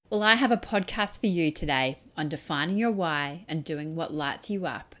Well, I have a podcast for you today on defining your why and doing what lights you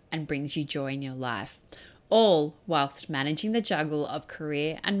up and brings you joy in your life, all whilst managing the juggle of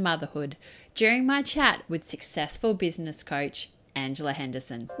career and motherhood during my chat with successful business coach Angela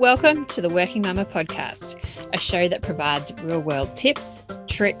Henderson. Welcome to the Working Mama Podcast, a show that provides real-world tips,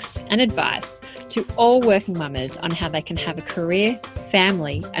 tricks, and advice to all working mamas on how they can have a career,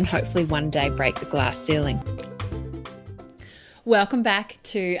 family, and hopefully one day break the glass ceiling. Welcome back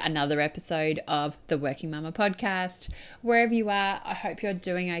to another episode of the Working Mama Podcast. Wherever you are, I hope you're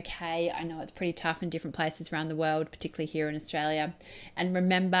doing okay. I know it's pretty tough in different places around the world, particularly here in Australia. And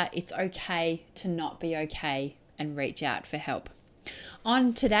remember, it's okay to not be okay and reach out for help.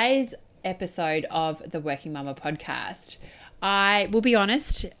 On today's episode of the Working Mama Podcast, I will be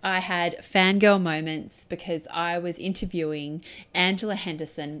honest, I had fangirl moments because I was interviewing Angela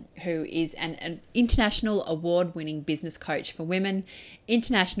Henderson, who is an international award-winning business coach for women,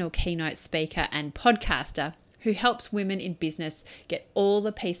 international keynote speaker and podcaster who helps women in business get all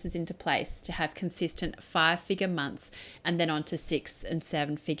the pieces into place to have consistent 5-figure months and then on to 6- and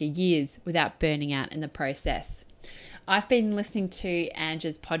 7-figure years without burning out in the process. I've been listening to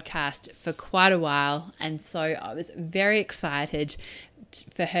Angie's podcast for quite a while, and so I was very excited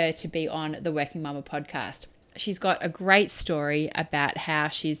for her to be on the Working Mama podcast. She's got a great story about how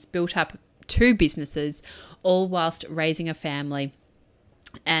she's built up 2 businesses, all whilst raising a family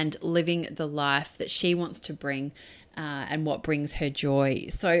and living the life that she wants to bring and what brings her joy.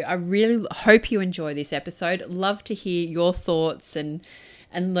 So I really hope you enjoy this episode. Love to hear your thoughts and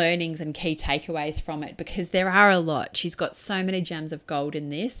learnings and key takeaways from it, because there are a lot. She's got so many gems of gold in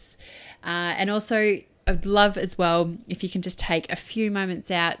this. And also, I'd love as well if you can just take a few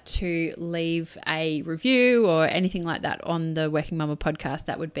moments out to leave a review or anything like that on the Working Mama podcast.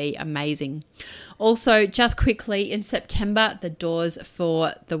 That would be amazing. Also, just quickly, in September, the doors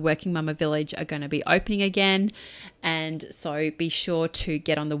for the Working Mama Village are going to be opening again. And so be sure to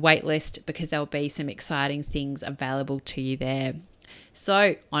get on the wait list because there'll be some exciting things available to you there.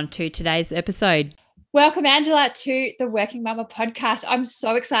 So, on to today's episode. Welcome, Angela, to the Working Mama podcast. I'm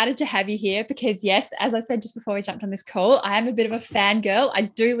so excited to have you here because, yes, as I said just before we jumped on this call, I am a bit of a fangirl. I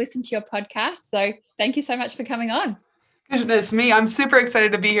do listen to your podcast. So thank you so much for coming on. Goodness me, I'm super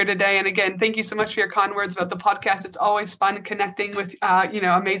excited to be here today. And again, thank you so much for your kind words about the podcast. It's always fun connecting with,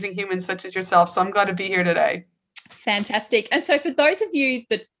 amazing humans such as yourself. So I'm glad to be here today. Fantastic. And so for those of you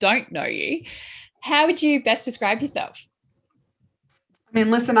that don't know you, how would you best describe yourself? I mean,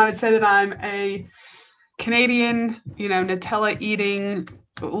 listen, I would say that I'm a Canadian, Nutella eating,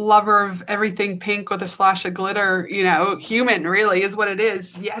 lover of everything pink with a splash of glitter, human really is what it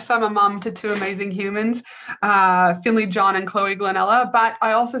is. Yes, I'm a mom to 2 amazing humans, Finley John and Chloe Glenella. But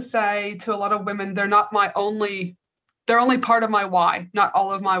I also say to a lot of women, they're only part of my why, not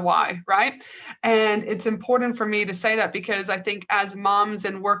all of my why, right? And it's important for me to say that because I think as moms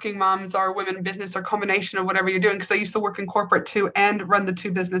and working moms or women in business or combination of whatever you're doing, because I used to work in corporate too and run the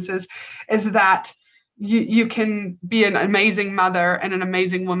 2 businesses, is that you can be an amazing mother and an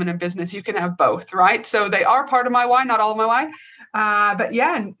amazing woman in business. You can have both, right? So they are part of my why, not all of my why. But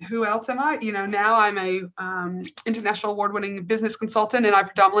yeah, and who else am I? Now I'm a international award-winning business consultant, and I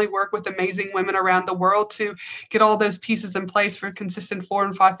predominantly work with amazing women around the world to get all those pieces in place for consistent 4-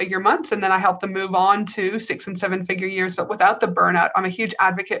 and 5-figure months. And then I help them move on to 6- and 7-figure years, but without the burnout. I'm a huge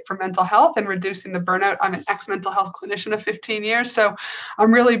advocate for mental health and reducing the burnout. I'm an ex-mental health clinician of 15 years. So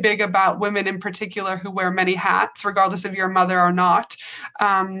I'm really big about women in particular who wear many hats, regardless if you're a mother or not.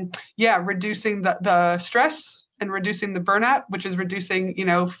 Reducing the stress and reducing the burnout, which is reducing,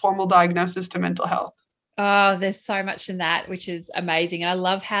 formal diagnosis to mental health. Oh, there's so much in that, which is amazing. And I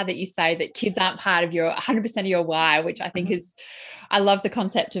love how that you say that kids aren't part of your 100% of your why, which I think is, I love the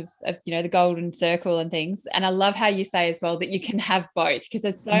concept of the golden circle and things. And I love how you say as well that you can have both, because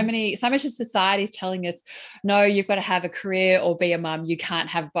there's so much of society is telling us, no, you've got to have a career or be a mum. You can't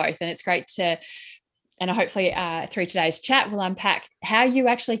have both. And it's great to, and hopefully through today's chat, we'll unpack how you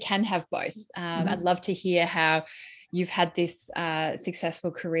actually can have both. I'd love to hear how you've had this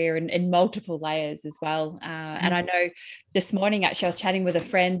successful career in multiple layers as well. And I know this morning, actually, I was chatting with a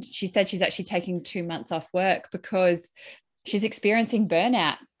friend. She said she's actually taking 2 months off work because she's experiencing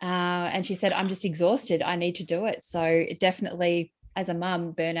burnout. And she said, I'm just exhausted. I need to do it. So definitely, as a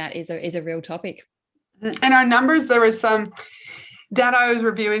mum, burnout is a real topic. And our numbers, there was some data I was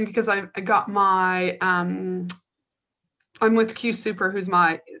reviewing because I got my, I'm with Q Super, who's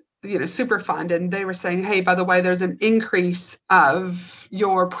my super fund, and they were saying, hey, by the way, there's an increase of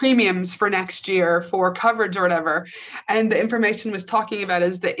your premiums for next year for coverage or whatever. And the information was talking about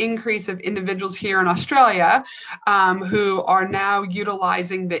is the increase of individuals here in Australia who are now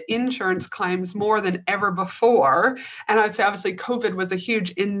utilizing the insurance claims more than ever before. And I would say obviously COVID was a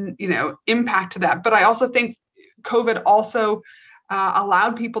huge impact to that. But I also think COVID also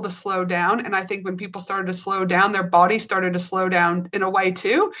allowed people to slow down. And I think when people started to slow down, their body started to slow down in a way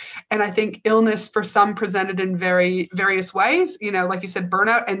too. And I think illness for some presented in various ways, like you said,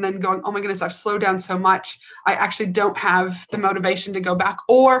 burnout, and then going, oh my goodness, I've slowed down so much. I actually don't have the motivation to go back.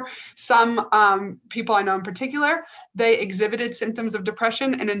 Or some people I know in particular, they exhibited symptoms of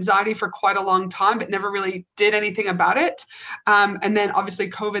depression and anxiety for quite a long time, but never really did anything about it. And then obviously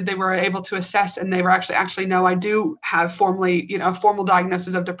COVID, they were able to assess, and they were actually, no, I do have formally, formal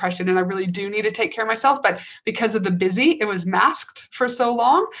diagnosis of depression, and I really do need to take care of myself. But because of the busy, it was masked for so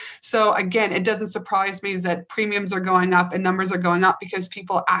long. So again, it doesn't surprise me that premiums are going up and numbers are going up, because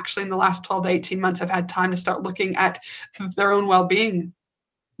people actually in the last 12 to 18 months have had time to start looking at their own well-being.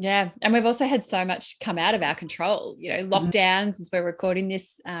 Yeah. And we've also had so much come out of our control, lockdowns as we're recording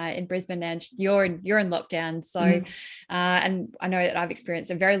this in Brisbane, and you're in lockdown. So, and I know that I've experienced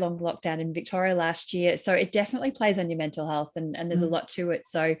a very long lockdown in Victoria last year. So it definitely plays on your mental health, and there's a lot to it.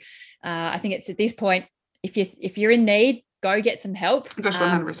 So I think it's at this point, if you're in need, go get some help. That's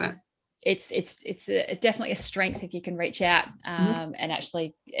 100%. It's definitely a strength if you can reach out and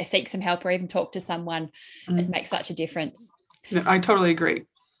actually seek some help, or even talk to someone. It makes such a difference. Yeah, I totally agree.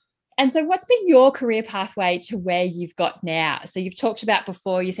 And so what's been your career pathway to where you've got now? So you've talked about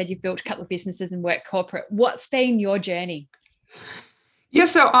before, you said you've built a couple of businesses and worked corporate. What's been your journey? Yeah,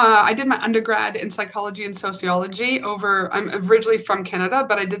 so I did my undergrad in psychology and sociology I'm originally from Canada,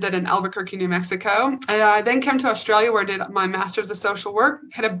 but I did that in Albuquerque, New Mexico. I then came to Australia, where I did my master's of social work,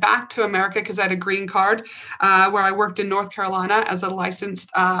 headed back to America because I had a green card, where I worked in North Carolina as a licensed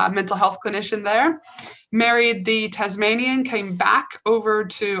mental health clinician there. Married the Tasmanian, came back over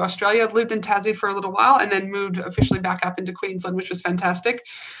to Australia, lived in Tassie for a little while, and then moved officially back up into Queensland, which was fantastic.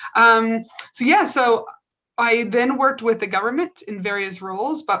 So I then worked with the government in various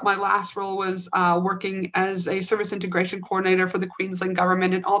roles, but my last role was working as a service integration coordinator for the Queensland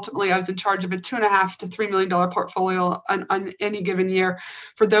government. And ultimately, I was in charge of a $2.5 to $3 million portfolio on any given year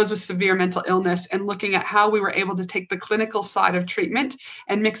for those with severe mental illness, and looking at how we were able to take the clinical side of treatment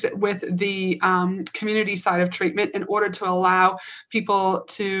and mix it with the community side of treatment in order to allow people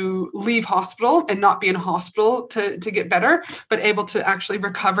to leave hospital and not be in a hospital to get better, but able to actually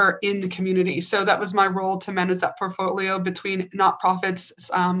recover in the community. So that was my role, to manage that portfolio between not-profits,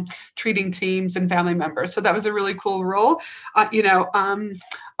 treating teams, and family members. So that was a really cool role.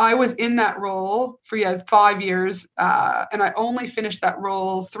 I was in that role for 5 years, and I only finished that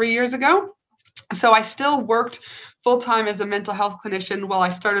role 3 years ago. So I still worked full-time as a mental health clinician while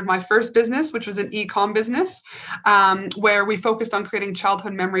I started my first business, which was an e-com business, where we focused on creating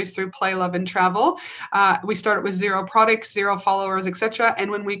childhood memories through play, love, and travel. We started with 0 products, 0 followers, etc.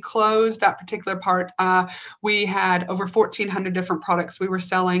 And when we closed that particular part, we had over 1,400 different products we were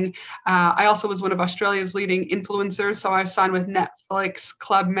selling. I also was one of Australia's leading influencers. So I signed with Netflix,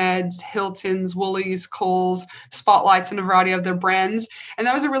 Club Meds, Hilton's, Woolies, Coles, Spotlights, and a variety of their brands. And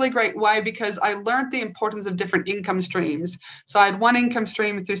that was a really great way, because I learned the importance of different income streams. So I had one income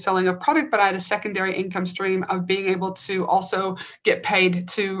stream through selling a product, but I had a secondary income stream of being able to also get paid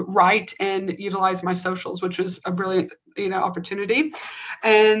to write and utilize my socials, which was a brilliant opportunity.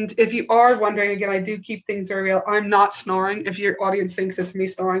 And if you are wondering, again, I do keep things very real. I'm not snoring. If your audience thinks it's me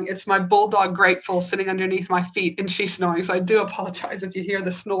snoring, it's my bulldog Grateful sitting underneath my feet, and she's snoring. So I do apologize if you hear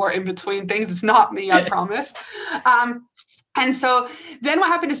the snore in between things. It's not me, I promise. And so then what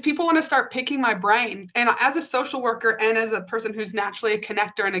happened is people want to start picking my brain. And as a social worker and as a person who's naturally a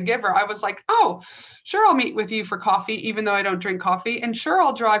connector and a giver, I was like, oh, sure, I'll meet with you for coffee, even though I don't drink coffee. And sure,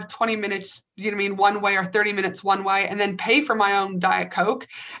 I'll drive 20 minutes, one way, or 30 minutes one way, and then pay for my own Diet Coke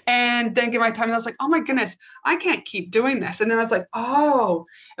and then get my time. And I was like, oh my goodness, I can't keep doing this. And then I was like, oh,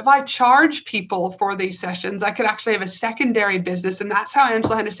 if I charge people for these sessions, I could actually have a secondary business. And that's how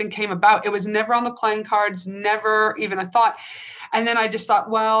Angela Henderson came about. It was never on the playing cards, never even a thought. And then I just thought,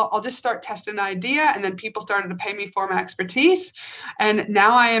 well, I'll just start testing the idea. And then people started to pay me for my expertise. And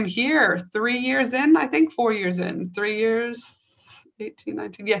now I am here 3 years in, I think 4 years in, 3 years. 18,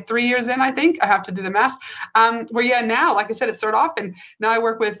 19, 3 years in, I think. I have to do the math. Where now, like I said, it started off, and now I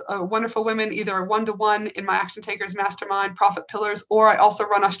work with wonderful women, either one-to-one in my Action Takers Mastermind, Profit Pillars, or I also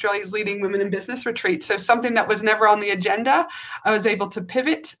run Australia's leading women in business retreat. So something that was never on the agenda, I was able to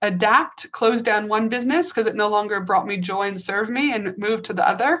pivot, adapt, close down one business because it no longer brought me joy and served me, and move to the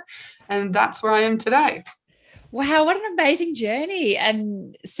other. And that's where I am today. Wow, what an amazing journey.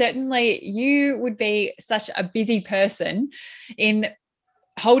 And certainly you would be such a busy person in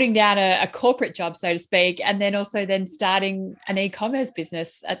holding down a corporate job, so to speak, and then also then starting an e-commerce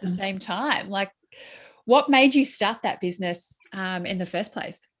business at the same time. Like, what made you start that business in the first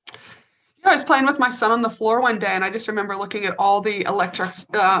place? I was playing with my son on the floor one day, and I just remember looking at all the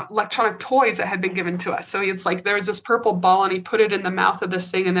electronic toys that had been given to us. So it's like there was this purple ball, and he put it in the mouth of this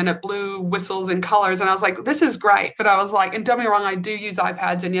thing, and then it blew whistles and colors. And I was like, this is great. But I was like, and don't get me wrong, I do use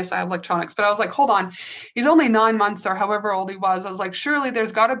iPads, and yes, I have electronics. But I was like, hold on, he's only 9 months or however old he was. I was like, surely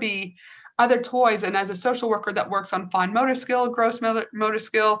there's got to be other toys. And as a social worker that works on fine motor skill, gross motor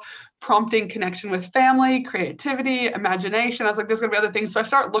skill, prompting connection with family, creativity, imagination, I was like, there's going to be other things. So I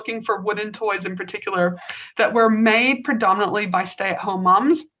started looking for wooden toys in particular that were made predominantly by stay-at-home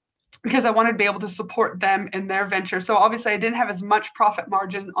moms, because I wanted to be able to support them in their venture. So obviously I didn't have as much profit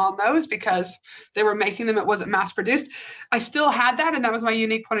margin on those because they were making them. It wasn't mass produced. I still had that, and that was my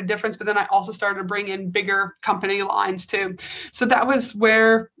unique point of difference. But then I also started to bring in bigger company lines too. So that was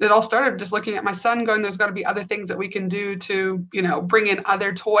where it all started, just looking at my son going, there's got to be other things that we can do to, bring in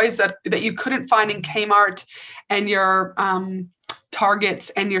other toys that you couldn't find in Kmart and your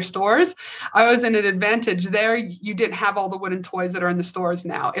Targets and your stores. I was in an advantage there. You didn't have all the wooden toys that are in the stores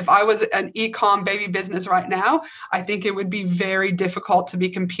now. If I was an e-com baby business right now, I think it would be very difficult to be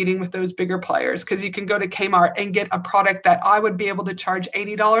competing with those bigger players, because you can go to Kmart and get a product that I would be able to charge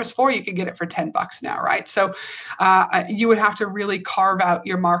 $80 for. You could get it for $10 now, right? So you would have to really carve out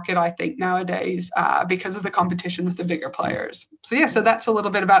your market, I think, nowadays because of the competition with the bigger players. So that's a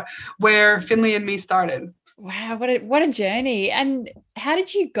little bit about where Finley and me started. Wow, what a journey. And how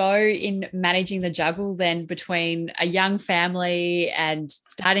did you go in managing the juggle then between a young family and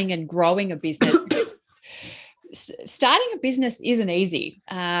starting and growing a business? Because starting a business isn't easy.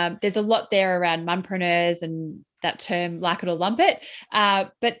 There's a lot there around mumpreneurs and that term, like it or lump it.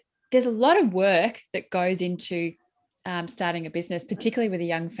 But there's a lot of work that goes into starting a business, particularly with a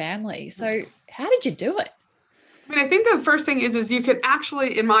young family. So how did you do it? I think the first thing is you can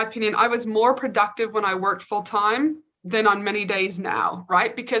actually, in my opinion, I was more productive when I worked full time than on many days now,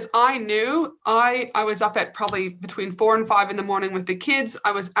 right? Because I knew I was up at probably between 4 and 5 in the morning with the kids.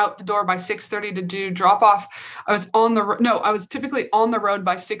 I was out the door by 6:30 to do drop off. I was typically on the road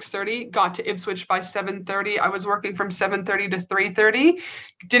by 6:30, got to Ipswich by 7:30. I was working from 7:30 to 3:30.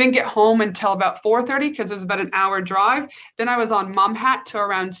 Didn't get home until about 4:30 because it was about an hour drive. Then I was on mom hat till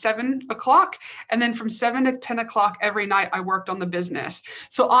around 7 o'clock. And then from 7 to 10 o'clock every night, I worked on the business.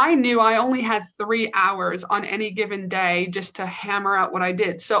 So I knew I only had 3 hours on any given day just to hammer out what I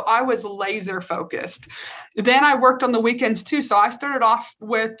did. So I was laser focused. Then I worked on the weekends too. So I started off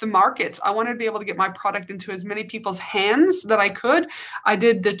with the markets. I wanted to be able to get my product into as many people's hands that I could. I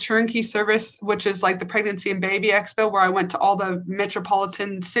did the turnkey service, which is like the Pregnancy and Baby Expo, where I went to all the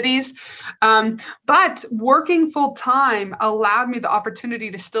metropolitan cities. But working full time allowed me the opportunity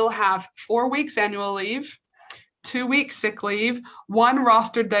to still have 4 weeks annual leave, 2 weeks sick leave, 1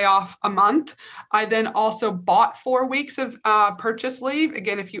 rostered day off a month. I then also bought 4 weeks of purchase leave.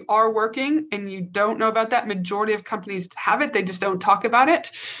 Again, if you are working and you don't know about that, majority of companies have it. They just don't talk about it.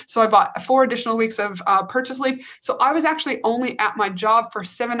 So I bought 4 additional weeks of purchase leave. So I was actually only at my job for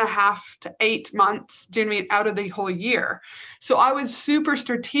 7.5 to 8 months, out of the whole year. So I was super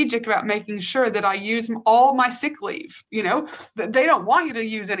strategic about making sure that I use all my sick leave. They don't want you to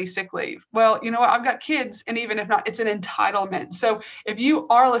use any sick leave. Well, you know what? I've got kids, and even if not, it's an entitlement. So if you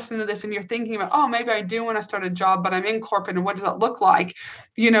are listening to this and you're thinking about, oh, maybe I do want to start a job, but I'm in corporate, and what does that look like?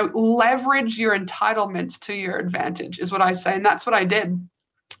 Leverage your entitlements to your advantage is what I say. And that's what I did,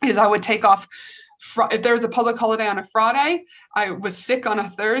 is I would take off. If there was a public holiday on a Friday, I was sick on a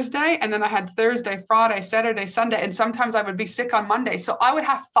Thursday, and then I had Thursday, Friday, Saturday, Sunday, and sometimes I would be sick on Monday. So I would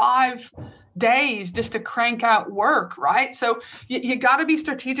have 5 days just to crank out work, right? So you got to be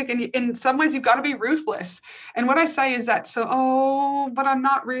strategic, and in some ways you've got to be ruthless. And what I say is that, but I'm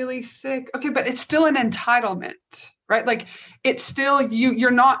not really sick. Okay, but it's still an entitlement, right? Like it's still you're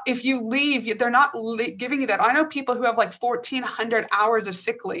not, if you leave, they're not giving you that. I know people who have like 1,400 hours of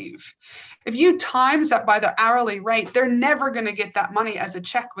sick leave. If you times that by their hourly rate, they're never going to get that money as a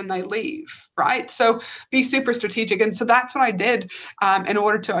check when they leave, right? So be super strategic. And so that's what I did in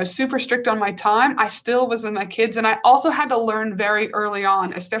order to, I was super strict on my time. I still was with my kids. And I also had to learn very early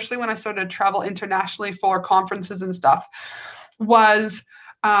on, especially when I started to travel internationally for conferences and stuff, was,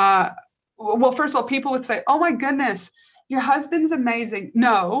 well, first of all, people would say, oh my goodness, your husband's amazing.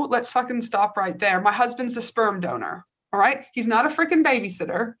 No, let's fucking stop right there. My husband's a sperm donor. All right. He's not a freaking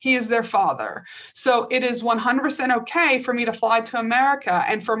babysitter. He is their father. So it is 100% okay for me to fly to America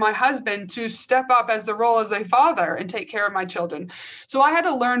and for my husband to step up as the role as a father and take care of my children. So I had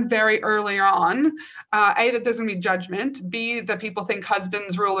to learn very early on, A, that there's going to be judgment, B, that people think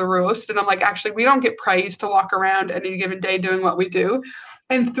husbands rule the roost. And I'm like, actually, we don't get praised to walk around any given day doing what we do.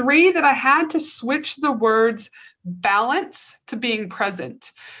 And 3, that I had to switch the words balance to being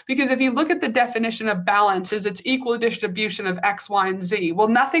present. Because if you look at the definition of balance, is it's equal distribution of X, Y, and Z. Well,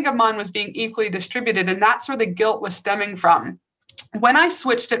 nothing of mine was being equally distributed. And that's where the guilt was stemming from. When I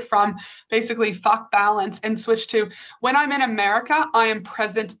switched it from basically fuck balance and switched to when I'm in America, I am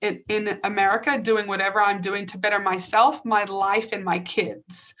present in America doing whatever I'm doing to better myself, my life, and my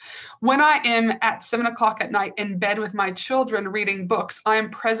kids. When I am at 7:00 at night in bed with my children reading books, I am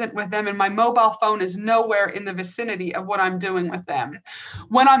present with them and my mobile phone is nowhere in the vicinity of what I'm doing with them.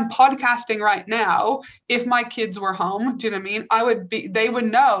 When I'm podcasting right now, if my kids were home, do you know what I mean? They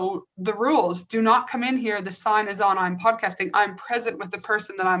would know the rules. Do not come in here. The sign is on, I'm podcasting. I'm present with the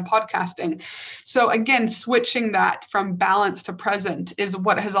person that I'm podcasting. So again, switching that from balance to present is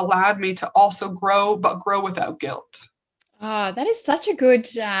what has allowed me to also grow, but grow without guilt. Oh, that is such a good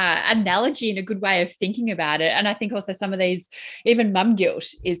analogy and a good way of thinking about it. And I think also some of these, even mum guilt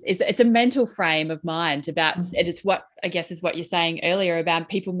is it's a mental frame of mind about it. Is what I guess is what you're saying earlier about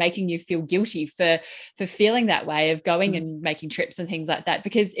people making you feel guilty for feeling that way of going and making trips and things like that.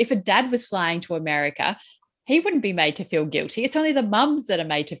 Because if a dad was flying to America, he wouldn't be made to feel guilty. It's only the mums that are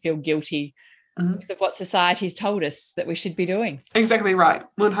made to feel guilty of what society's told us that we should be doing. Exactly right.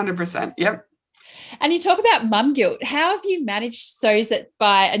 100%. Yep. And you talk about mum guilt. How have you managed so that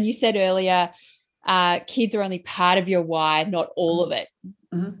and you said earlier, kids are only part of your why, not all of it.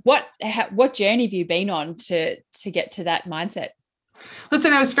 What journey have you been on to get to that mindset?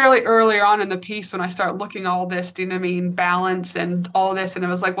 Listen, it was fairly earlier on in the piece when I started looking all this, do you know what I mean, balance and all this. And it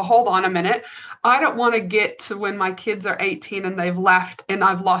was like, well, hold on a minute. I don't want to get to when my kids are 18 and they've left and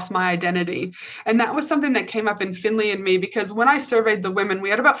I've lost my identity. And that was something that came up in Finley and me, because when I surveyed the women,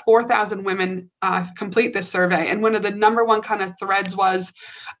 we had about 4,000 women complete this survey. And one of the number one kind of threads was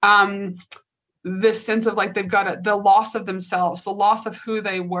this sense of like they've got the loss of themselves, the loss of who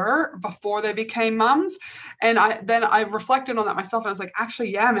they were before they became moms. And I reflected on that myself and I was like,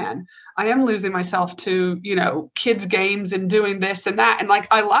 actually, yeah, man, I am losing myself to, you know, kids games and doing this and that. And like,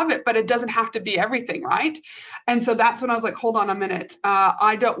 I love it, but it doesn't have to be everything. Right. And so that's when I was like, hold on a minute.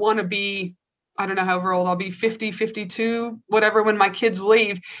 I don't want to be, I don't know however old I'll be, 50, 52, whatever, when my kids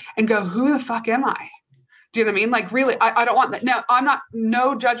leave and go, who the fuck am I? Do you know what I mean? Like, really, I don't want that. Now, I'm not,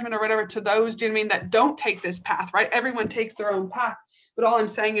 no judgment or whatever to those, do you know what I mean, that don't take this path, right? Everyone takes their own path. But all I'm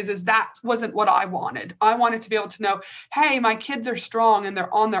saying is that wasn't what I wanted. I wanted to be able to know, hey, my kids are strong and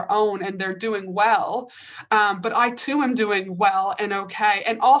they're on their own and they're doing well. But I too am doing well and okay.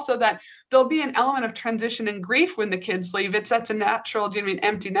 And also that there'll be an element of transition and grief when the kids leave. That's a natural, do you know what I mean,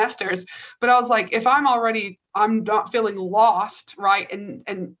 empty nesters. But I was like, if I'm not feeling lost, right,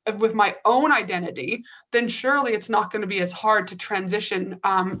 and with my own identity, then surely it's not going to be as hard to transition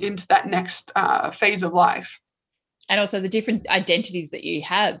into that next phase of life. And also the different identities that you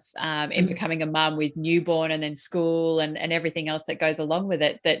have in becoming a mum with newborn and then school and everything else that goes along with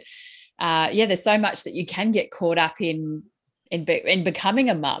it. That there's so much that you can get caught up in becoming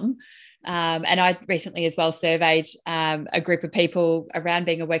a mum. And I recently as well surveyed a group of people around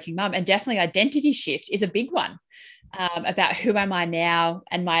being a working mum, and definitely identity shift is a big one about who am I now,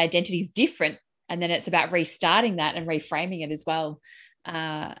 and my identity is different. And then it's about restarting that and reframing it as well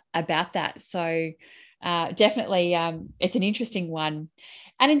about that. So definitely it's an interesting one.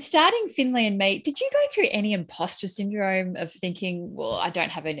 And in starting Finley and Me, did you go through any imposter syndrome of thinking, well, I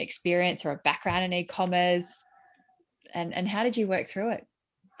don't have an experience or a background in e-commerce? And how did you work through it?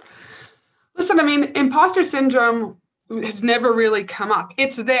 Listen, I mean, imposter syndrome has never really come up.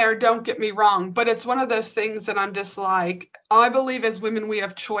 It's there, don't get me wrong, but it's one of those things that I'm just like, I believe as women, we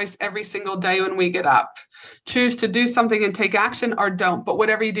have choice every single day when we get up. Choose to do something and take action or don't. But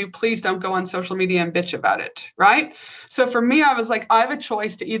whatever you do, please don't go on social media and bitch about it. Right. So for me, I was like, I have a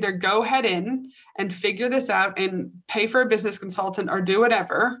choice to either go head in and figure this out and pay for a business consultant or do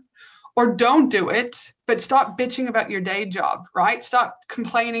whatever, or don't do it, but stop bitching about your day job, right? Stop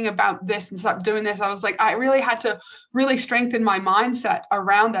complaining about this and stop doing this. I was like, I really had to really strengthen my mindset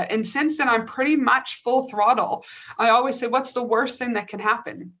around that. And since then, I'm pretty much full throttle. I always say, what's the worst thing that can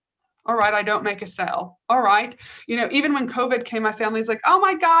happen? All right, I don't make a sale. All right. Even when COVID came, my family's like, oh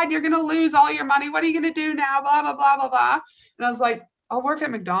my God, you're going to lose all your money. What are you going to do now? Blah, blah, blah, blah, blah. And I was like, I'll work at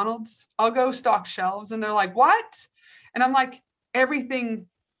McDonald's. I'll go stock shelves. And they're like, what? And I'm like, everything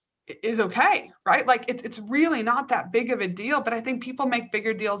is okay, right? Like it's really not that big of a deal, but I think people make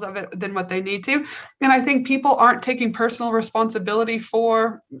bigger deals of it than what they need to. And I think people aren't taking personal responsibility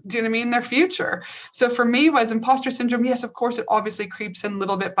for, do you know what I mean, their future. So for me, was imposter syndrome, yes, of course, it obviously creeps in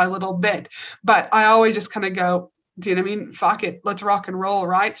little bit by little bit, but I always just kind of go, do you know what I mean? Fuck it, let's rock and roll,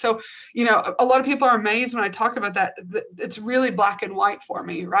 right? So, a lot of people are amazed when I talk about that. It's really black and white for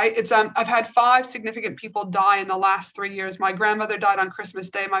me, right? It's I've had 5 significant people die in the last 3 years. My grandmother died on Christmas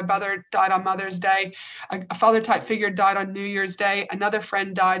Day. My brother died on Mother's Day. A father type figure died on New Year's Day. Another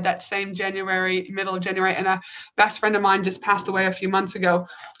friend died that same January, middle of January, and a best friend of mine just passed away a few months ago.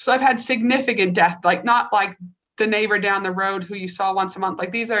 So I've had significant death, like not like the neighbor down the road who you saw once a month.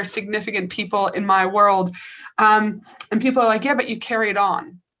 Like these are significant people in my world. And people are like, yeah, but you carried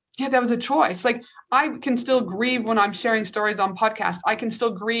on. Yeah, that was a choice. Like I can still grieve when I'm sharing stories on podcasts. I can still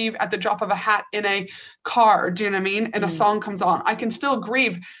grieve at the drop of a hat in a car. Do you know what I mean? And a song comes on. I can still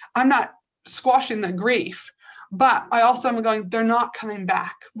grieve. I'm not squashing the grief, but I also am going, they're not coming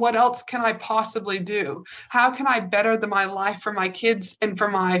back. What else can I possibly do? How can I better my life for my kids and for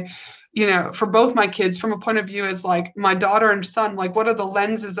my, for both my kids from a point of view as like my daughter and son, like what are the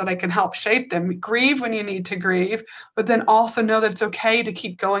lenses that I can help shape them? Grieve when you need to grieve, but then also know that it's okay to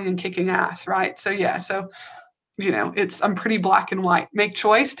keep going and kicking ass, right? So yeah, I'm pretty black and white. Make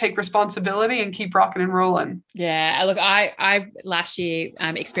choice, take responsibility, and keep rocking and rolling. Yeah, look, I last year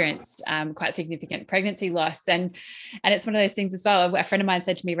experienced quite significant pregnancy loss, and it's one of those things as well. A friend of mine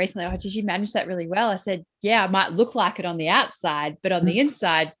said to me recently, "Oh, did you manage that really well?" I said, "Yeah, I might look like it on the outside, but on the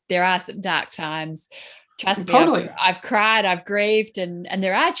inside, there are some dark times. Trust me, totally. I've cried, I've grieved, and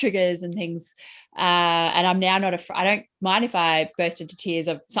there are triggers and things. And I'm now not I don't mind if I burst into tears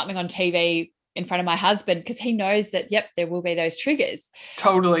of something on TV." In front of my husband, because he knows that, yep, there will be those triggers.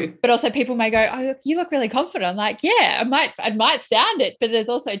 Totally. But also people may go, oh, look, you look really confident. I'm like, yeah, I might sound it, but there's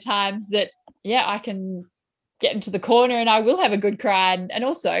also times that, yeah, I can get into the corner and I will have a good cry. And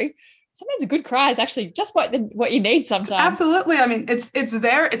also sometimes a good cry is actually just what you need sometimes. Absolutely. I mean, it's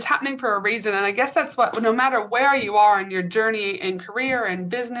there, it's happening for a reason. And I guess that's what, no matter where you are in your journey in career and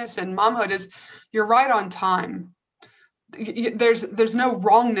business and momhood, is you're right on time. There's no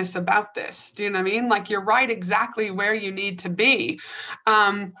wrongness about this. Do you know what I mean? Like you're right exactly where you need to be.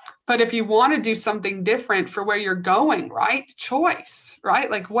 But if you want to do something different for where you're going, right? Choice, right?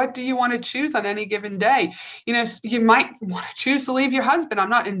 Like what do you want to choose on any given day? You might want to choose to leave your husband. I'm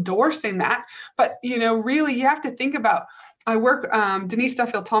not endorsing that, but really you have to think about, I work, Denise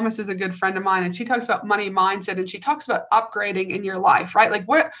Duffield Thomas is a good friend of mine, and she talks about money mindset, and she talks about upgrading in your life, right? Like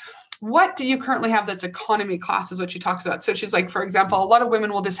what do you currently have that's economy class is what she talks about. So she's like, for example, a lot of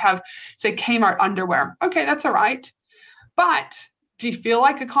women will just have, say, Kmart underwear. Okay, that's all right. But do you feel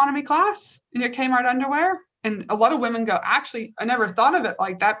like economy class in your Kmart underwear? And a lot of women go, actually, I never thought of it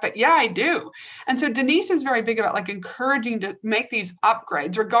like that, but yeah, I do. And so Denise is very big about like encouraging to make these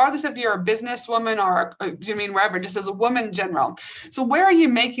upgrades, regardless if you're a businesswoman or, wherever, just as a woman in general. So where are you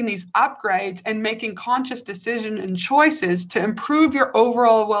making these upgrades and making conscious decisions and choices to improve your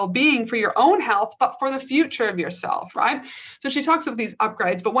overall well-being for your own health, but for the future of yourself, right? So she talks about these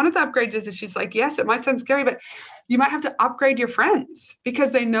upgrades, but one of the upgrades is that she's like, yes, it might sound scary, but you might have to upgrade your friends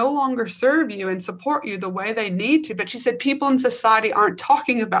because they no longer serve you and support you the way they need to. But she said people in society aren't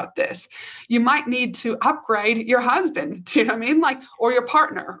talking about this. You might need to upgrade your husband, do you know what I mean? Like, or your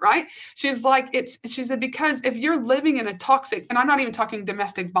partner, right? She's like, she said, because if you're living in a toxic, and I'm not even talking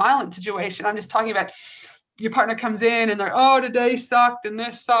domestic violence situation, I'm just talking about your partner comes in and they're, oh, today sucked and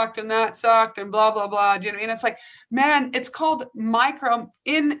this sucked and that sucked and blah, blah, blah. Do you know what I mean? It's like, man, it's called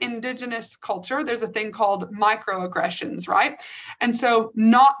in Indigenous culture, there's a thing called microaggressions, right? And so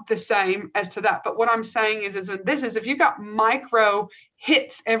not the same as to that. But what I'm saying is if you've got micro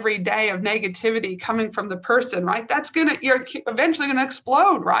hits every day of negativity coming from the person, right? You're eventually going to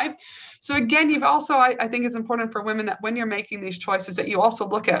explode, right? So again, you've also, I think it's important for women that when you're making these choices, that you also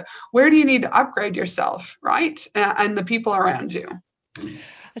look at where do you need to upgrade yourself, right? And the people around you.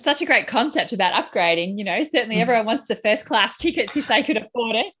 It's such a great concept about upgrading. Certainly everyone wants the first class tickets if they could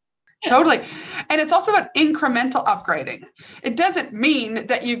afford it. Totally. And it's also about incremental upgrading. It doesn't mean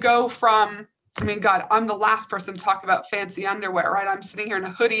that you go from, God, I'm the last person to talk about fancy underwear, right? I'm sitting here in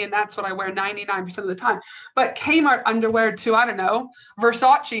a hoodie and that's what I wear 99% of the time. But Kmart underwear to, I don't know,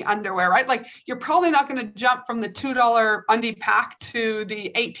 Versace underwear, right? Like you're probably not going to jump from the $2 undie pack to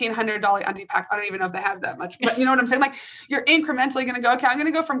the $1,800 undie pack. I don't even know if they have that much, but you know what I'm saying? Like you're incrementally going to go, okay, I'm going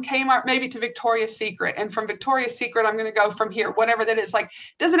to go from Kmart maybe to Victoria's Secret. And from Victoria's Secret, I'm going to go from here, whatever that is. Like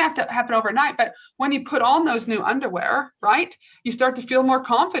it doesn't have to happen overnight. But when you put on those new underwear, right, you start to feel more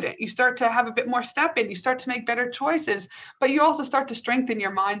confident. You start to have a bit more step in. You start to make better choices, but you also start to strengthen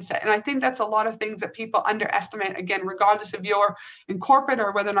your mindset. And I think that's a lot of things that people underestimate, again, regardless if you're in corporate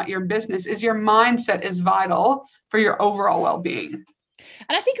or whether or not you're in business, is your mindset is vital for your overall well-being.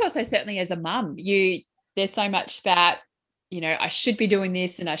 And I think also certainly as a mum, there's so much about, I should be doing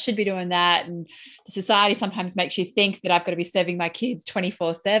this and I should be doing that. And the society sometimes makes you think that I've got to be serving my kids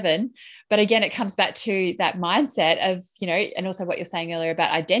 24/7. But again, it comes back to that mindset of, and also what you're saying earlier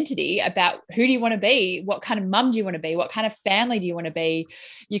about identity, about who do you want to be? What kind of mum do you want to be? What kind of family do you want to be?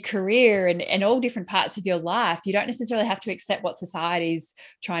 Your career and all different parts of your life. You don't necessarily have to accept what society's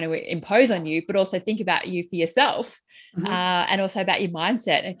trying to impose on you, but also think about you for yourself. And also about your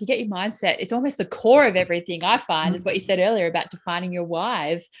mindset. And if you get your mindset, it's almost the core of everything I find is what you said earlier about defining your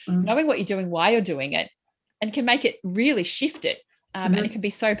why, knowing what you're doing, why you're doing it, and can make it really shift it. And it can be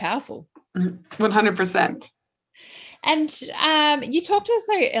so powerful. 100%. And you talked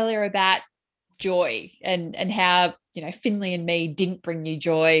also earlier about joy and how, Finley and Me didn't bring you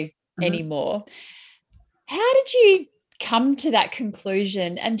joy anymore. How did you come to that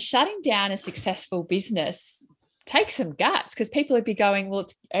conclusion? And shutting down a successful business take some guts, because people would be going, well,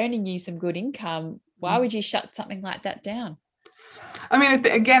 it's earning you some good income. Why would you shut something like that down?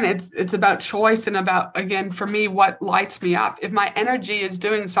 Again, it's about choice and about, again, for me, what lights me up. If my energy is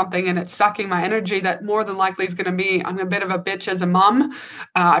doing something and it's sucking my energy, that more than likely is going to be, I'm a bit of a bitch as a mom.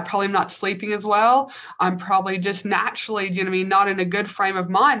 I probably am not sleeping as well. I'm probably just naturally, not in a good frame of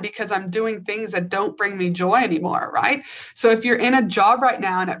mind because I'm doing things that don't bring me joy anymore, right? So if you're in a job right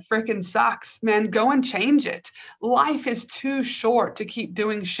now and it freaking sucks, man, go and change it. Life is too short to keep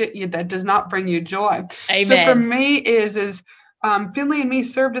doing shit that does not bring you joy. Amen. So for me is Finley and Me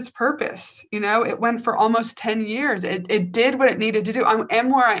served its purpose. It went for almost 10 years. It did what it needed to do. I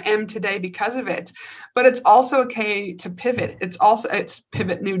am where I am today because of it. But it's also okay to pivot. It's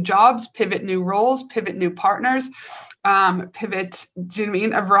pivot new jobs, pivot new roles, pivot new partners, pivot,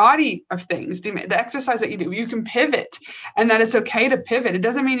 a variety of things. The exercise that you do, you can pivot, and that it's okay to pivot. It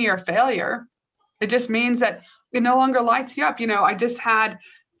doesn't mean you're a failure. It just means that it no longer lights you up. I just had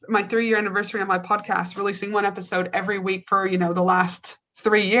my 3-year anniversary on my podcast, releasing one episode every week for, the last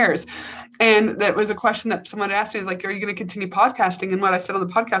 3 years. And that was a question that someone asked me, is like, are you going to continue podcasting? And what I said on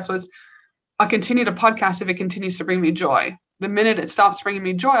the podcast was, I'll continue to podcast if it continues to bring me joy. The minute it stops bringing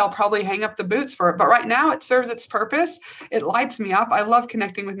me joy, I'll probably hang up the boots for it. But right now it serves its purpose. It lights me up. I love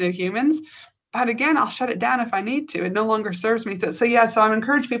connecting with new humans. But again, I'll shut it down if I need to. It no longer serves me. So I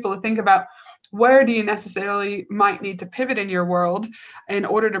encourage people to think about, where do you necessarily might need to pivot in your world in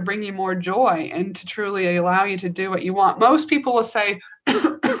order to bring you more joy and to truly allow you to do what you want? Most people will say,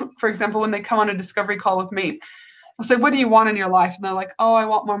 for example, when they come on a discovery call with me, I'll say, what do you want in your life? And they're like, oh, I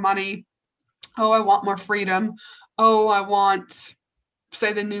want more money. Oh, I want more freedom. Oh, I want,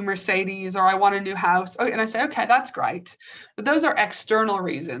 say, the new Mercedes, or I want a new house. Oh, and I say, okay, that's great. But those are external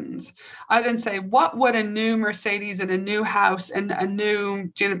reasons. I then say, what would a new Mercedes and a new house and a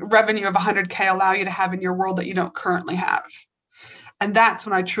new revenue of 100K allow you to have in your world that you don't currently have? And that's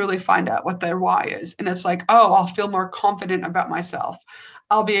when I truly find out what their why is. And it's like, oh, I'll feel more confident about myself.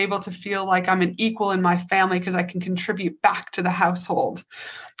 I'll be able to feel like I'm an equal in my family because I can contribute back to the household.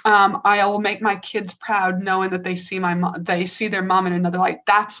 I will make my kids proud knowing that they see their mom in another light.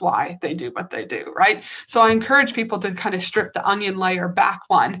 That's why they do what they do, right? So I encourage people to kind of strip the onion layer back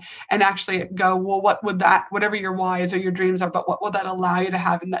one and actually go, well, what would that, whatever your why is or your dreams are, but what will that allow you to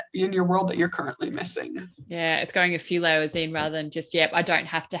have in your world that you're currently missing? Yeah, it's going a few layers in rather than just, I don't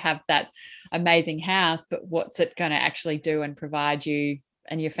have to have that amazing house, but what's it going to actually do and provide you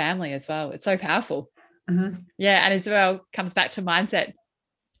and your family as well? It's so powerful. Yeah, and as well comes back to mindset.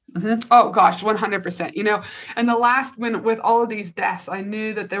 Oh gosh, 100%. And the last, with all of these deaths, I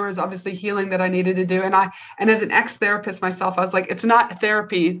knew that there was obviously healing that I needed to do. And as an ex-therapist myself, I was like, it's not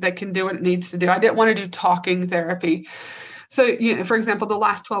therapy that can do what it needs to do. I didn't want to do talking therapy. So, for example, the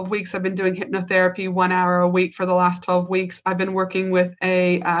last 12 weeks, I've been doing hypnotherapy 1 hour a week for the last 12 weeks. I've been working with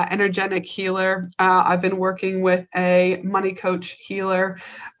a energetic healer. I've been working with a money coach healer.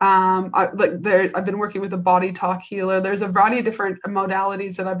 I've been working with a body talk healer. There's a variety of different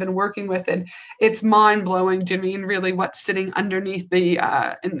modalities that I've been working with, and it's mind blowing, Janine, really what's sitting underneath the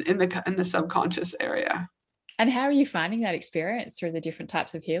in the subconscious area. And how are you finding that experience through the different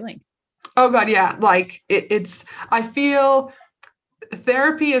types of healing? Oh God, yeah. Like I feel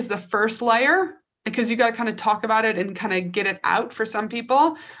therapy is the first layer because you got to kind of talk about it and kind of get it out for some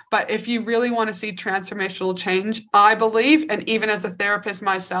people. But if you really want to see transformational change, I believe, and even as a therapist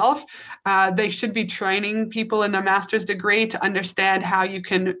myself, they should be training people in their master's degree to understand how you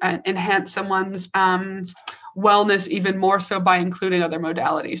can enhance someone's wellness even more so by including other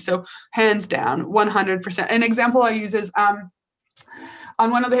modalities. So hands down, 100%. An example I use is on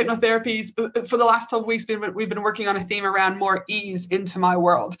one of the hypnotherapies for the last 12 weeks, we've been working on a theme around more ease into my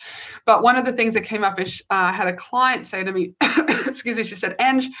world. But one of the things that came up is I had a client say to me, excuse me, she said,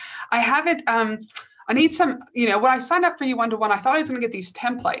 Ange, I have it. I need some, when I signed up for you one-to-one, I thought I was going to get these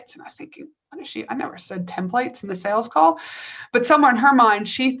templates. And I was thinking, what is she? I never said templates in the sales call. But somewhere in her mind,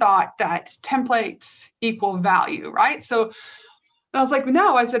 she thought that templates equal value, right? So and I was like,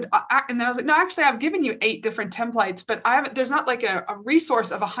 no, I said, and then I was like, no, actually, I've given you 8 different templates, but there's not like a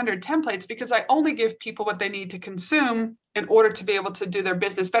resource of 100 templates because I only give people what they need to consume in order to be able to do their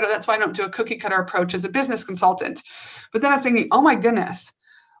business better. That's why I don't do a cookie cutter approach as a business consultant. But then I was thinking, oh my goodness,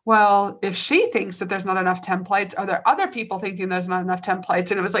 well, if she thinks that there's not enough templates, are there other people thinking there's not enough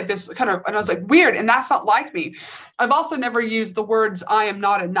templates? And it was like this kind of, and I was like, weird. And that's not like me. I've also never used the words, I am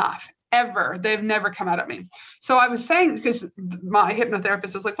not enough. Ever. They've never come out at me. So I was saying, because my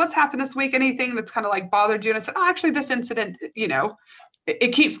hypnotherapist was like, what's happened this week? Anything that's kind of like bothered you? And I said, oh, actually, this incident, it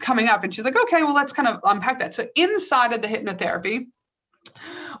keeps coming up. And she's like, okay, well, let's kind of unpack that. So inside of the hypnotherapy,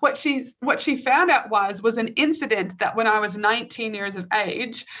 what she found out was an incident that when I was 19 years of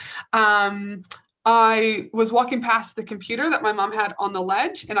age, I was walking past the computer that my mom had on the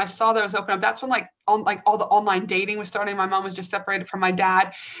ledge, and I saw that it was open up. That's when all the online dating was starting. My mom was just separated from my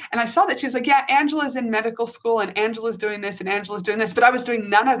dad, and I saw that she's like, yeah, Angela's in medical school, and Angela's doing this, and Angela's doing this, but I was doing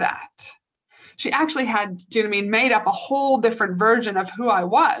none of that. She actually had, do you know what I mean, made up a whole different version of who I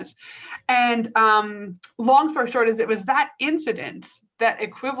was. And long story short is it was that incident that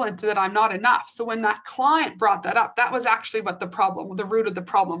equivalent to that I'm not enough. So when that client brought that up, that was actually what the root of the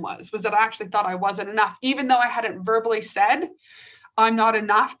problem was that I actually thought I wasn't enough, even though I hadn't verbally said I'm not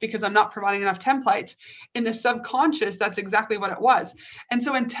enough because I'm not providing enough templates. In the subconscious, that's exactly what it was. And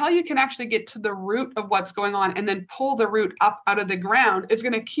so until you can actually get to the root of what's going on and then pull the root up out of the ground, it's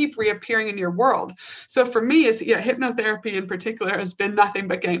going to keep reappearing in your world. So for me, hypnotherapy in particular has been nothing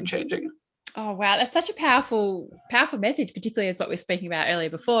but game changing. Oh, wow. That's such a powerful message, particularly as what we were speaking about earlier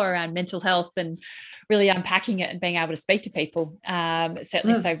before around mental health and really unpacking it and being able to speak to people.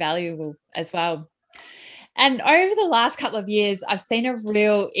 Certainly so valuable as well. And over the last couple of years, I've seen a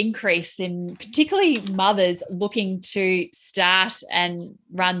real increase in particularly mothers looking to start and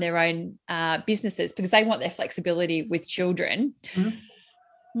run their own businesses because they want their flexibility with children. Mm-hmm.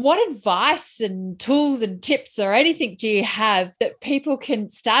 What advice and tools and tips or anything do you have that people can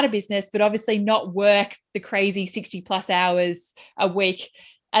start a business, but obviously not work the crazy 60 plus hours a week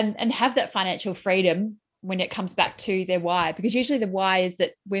and have that financial freedom when it comes back to their why? Because usually the why is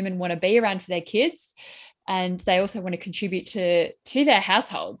that women want to be around for their kids and they also want to contribute to their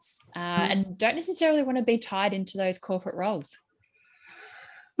households and don't necessarily want to be tied into those corporate roles.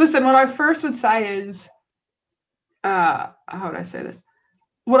 Listen, what I first would say is, how would I say this?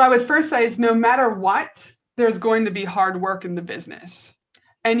 What I would first say is no matter what, there's going to be hard work in the business.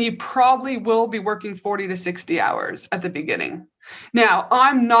 And you probably will be working 40 to 60 hours at the beginning. Now,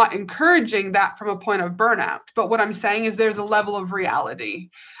 I'm not encouraging that from a point of burnout, but what I'm saying is there's a level of reality.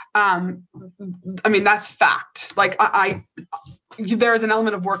 I mean, that's fact. Like there's an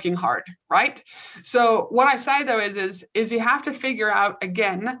element of working hard, right? So what I say though is you have to figure out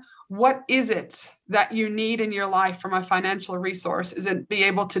again, what is it that you need in your life from a financial resource? Is it be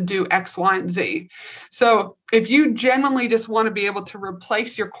able to do X, Y, and Z? So if you genuinely just want to be able to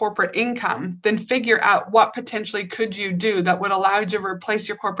replace your corporate income, then figure out what potentially could you do that would allow you to replace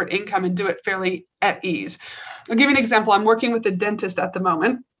your corporate income and do it fairly at ease. I'll give you an example. I'm working with a dentist at the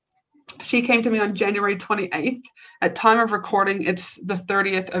moment. She came to me on January 28th. At time of recording, it's the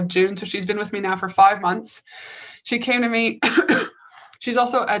 30th of June. So she's been with me now for 5 months. She came to me She's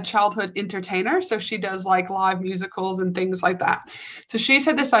also a childhood entertainer. So she does like live musicals and things like that. So she's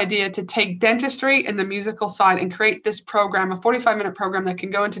had this idea to take dentistry and the musical side and create this program, a 45-minute program that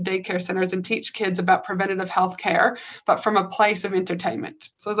can go into daycare centers and teach kids about preventative health care, but from a place of entertainment.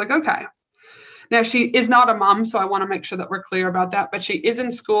 So I was like, okay. Now, she is not a mom, so I want to make sure that we're clear about that. But she is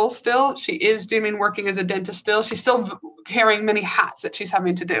in school still. She is doing working as a dentist still. She's still carrying many hats that she's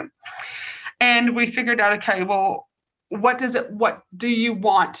having to do. And we figured out, okay, well, what do you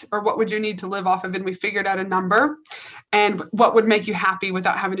want, or what would you need to live off of? And we figured out a number and what would make you happy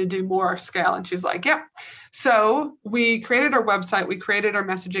without having to do more scale. And she's like, yeah. So we created our website, we created our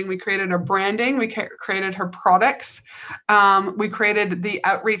messaging, we created our branding, we created her products, we created the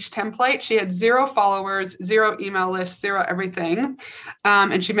outreach template. She had 0 followers, 0 email lists, 0 everything.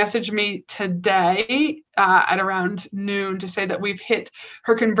 And she messaged me today at around noon to say that we've hit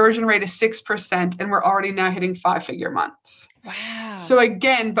her conversion rate is 6%, and we're already now hitting 5-figure months. Wow. So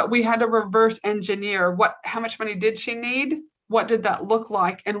again, but we had to reverse engineer how much money did she need? What did that look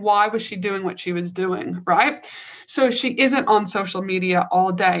like? And why was she doing what she was doing, right? So she isn't on social media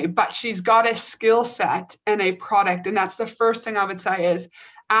all day, but she's got a skill set and a product. And that's the first thing I would say is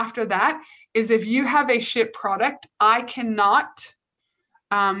after that is if you have a shit product, I cannot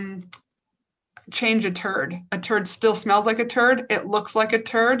change a turd. A turd still smells like a turd. It looks like a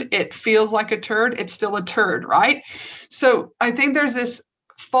turd. It feels like a turd. It's still a turd, right? So I think there's this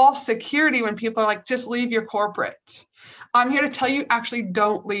false security when people are like, just leave your corporate. I'm here to tell you, actually,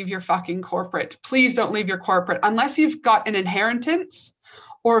 don't leave your fucking corporate. Please don't leave your corporate unless you've got an inheritance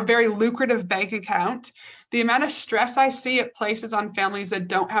or a very lucrative bank account. The amount of stress I see it places on families that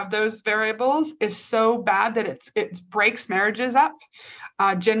don't have those variables is so bad that it breaks marriages up.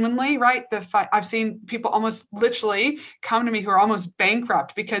 Genuinely, right? I've seen people almost literally come to me who are almost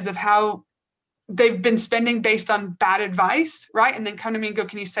bankrupt because of how they've been spending based on bad advice, right? And then come to me and go,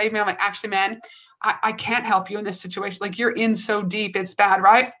 can you save me? I'm like, actually, man, I can't help you in this situation. Like you're in so deep, it's bad,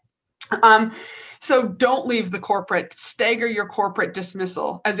 right? So don't leave the corporate, stagger your corporate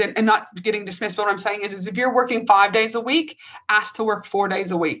dismissal and not getting dismissed. But what I'm saying is if you're working 5 days a week, ask to work 4 days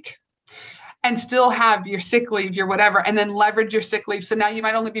a week and still have your sick leave, your whatever, and then leverage your sick leave. So now you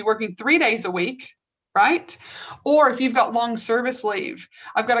might only be working 3 days a week, right? Or if you've got long service leave,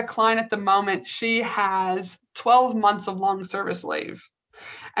 I've got a client at the moment, she has 12 months of long service leave.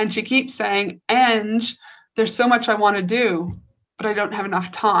 And she keeps saying, Ange, there's so much I want to do, but I don't have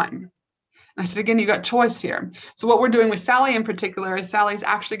enough time. And I said, again, you got choice here. So what we're doing with Sally in particular is Sally's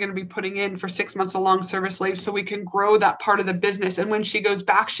actually going to be putting in for 6 months of long service leave so we can grow that part of the business. And when she goes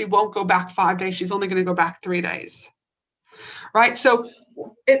back, she won't go back 5 days. She's only going to go back 3 days. Right? So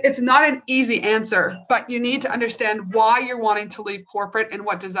it's not an easy answer, but you need to understand why you're wanting to leave corporate and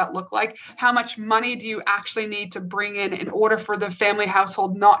what does that look like? How much money do you actually need to bring in order for the family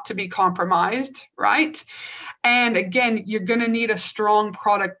household not to be compromised, right? And again, you're going to need a strong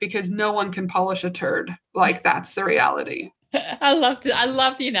product because no one can polish a turd. Like that's the reality. I love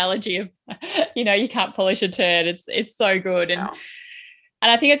the analogy of, you can't polish a turd. It's so good. And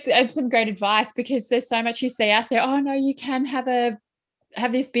I think it's some great advice because there's so much you see out there. Oh no, you can have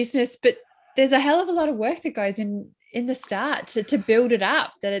this business, but there's a hell of a lot of work that goes in the start to build it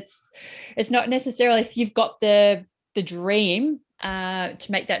up. That it's not necessarily if you've got the dream to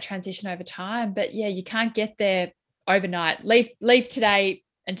make that transition over time, but yeah, you can't get there overnight. Leave today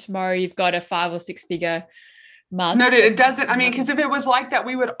and tomorrow you've got a 5 or 6 figure month. No, it doesn't. I mean, because if it was like that,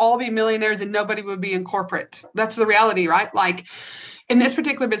 we would all be millionaires and nobody would be in corporate. That's the reality, right? Like in this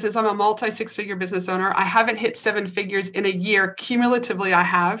particular business, I'm a multi-6-figure business owner. I haven't hit 7 figures in a year. Cumulatively, I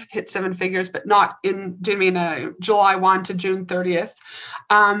have hit 7 figures, but not in July 1 to June 30th.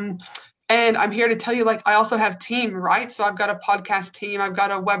 And I'm here to tell you, like, I also have team, right? So I've got a podcast team. I've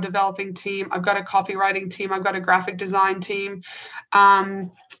got a web developing team. I've got a copywriting team. I've got a graphic design team.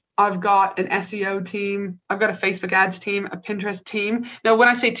 I've got an SEO team. I've got a Facebook ads team, a Pinterest team. Now, when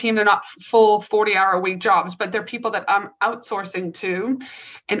I say team, they're not full 40-hour-a-week jobs, but they're people that I'm outsourcing to,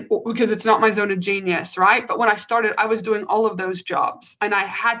 and because it's not my zone of genius, right? But when I started, I was doing all of those jobs, and I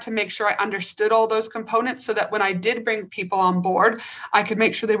had to make sure I understood all those components so that when I did bring people on board, I could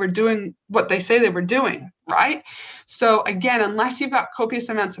make sure they were doing what they say they were doing, right? So again, unless you've got copious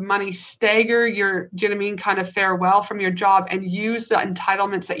amounts of money, stagger your, do you know what I mean, kind of farewell from your job and use the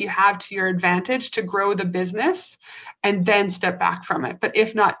entitlements that you have to your advantage to grow the business and then step back from it. But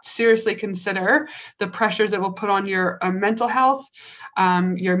if not, seriously consider the pressures it will put on your mental health,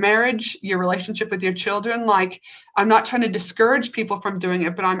 your marriage, your relationship with your children. Like, I'm not trying to discourage people from doing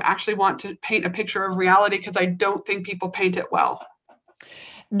it, but I'm actually want to paint a picture of reality because I don't think people paint it well.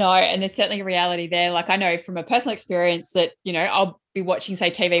 No, and there's certainly a reality there. Like I know from a personal experience that, be watching, say,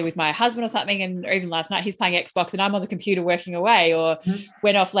 TV with my husband or something, and or even last night he's playing Xbox and I'm on the computer working away, or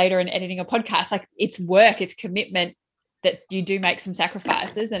went off later and editing a podcast. Like, it's work, it's commitment, that you do make some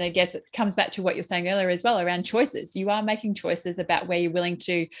sacrifices. And I guess it comes back to what you're saying earlier as well around choices. You are making choices about where you're willing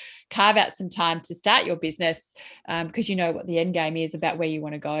to carve out some time to start your business, because you know what the end game is about where you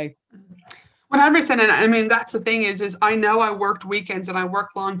want to go. 100%. And I mean, that's the thing is I know I worked weekends and I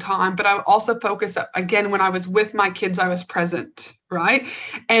worked long time, but I also focused, again, when I was with my kids, I was present, right?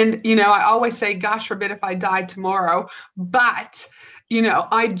 And, you know, I always say, gosh forbid if I died tomorrow, but, you know,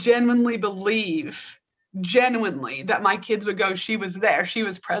 I genuinely believe that my kids would go, she was there, she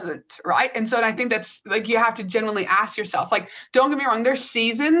was present, right? And so I think that's like, you have to genuinely ask yourself, like, don't get me wrong, there's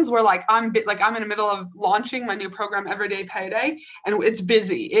seasons where I'm in the middle of launching my new program, Everyday Payday, and it's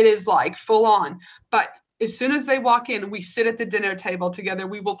busy, it is like full on, but as soon as they walk in, we sit at the dinner table together,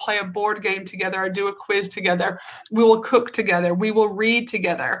 we will play a board game together or do a quiz together, we will cook together, we will read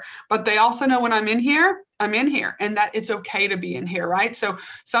together. But they also know when I'm in here, and that it's okay to be in here, right? So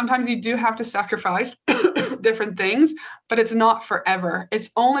sometimes you do have to sacrifice different things, but it's not forever. It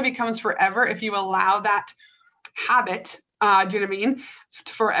only becomes forever if you allow that habit, do you know what I mean,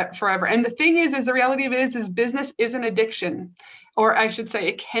 forever. And the thing is the reality of it is business is an addiction. Or I should say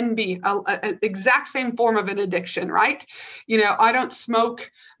it can be an exact same form of an addiction, right? You know, I don't smoke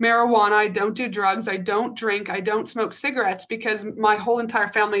marijuana, I don't do drugs, I don't drink, I don't smoke cigarettes because my whole entire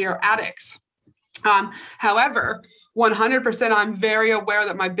family are addicts. However, 100%, I'm very aware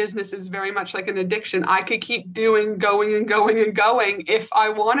that my business is very much like an addiction. I could keep going if I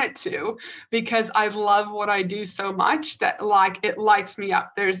wanted to, because I love what I do so much that like it lights me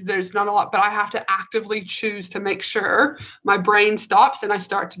up. There's not a lot, but I have to actively choose to make sure my brain stops and I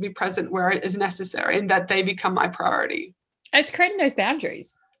start to be present where it is necessary and that they become my priority. It's creating those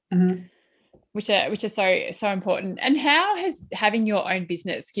boundaries. Mm-hmm. Which are so important. And how has having your own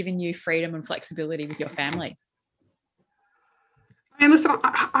business given you freedom and flexibility with your family? I mean, listen,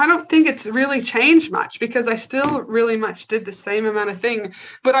 I don't think it's really changed much because I still really much did the same amount of thing.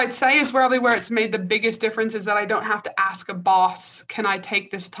 But I'd say is probably where it's made the biggest difference is that I don't have to ask a boss, can I take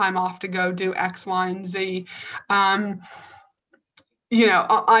this time off to go do X, Y, and Z? You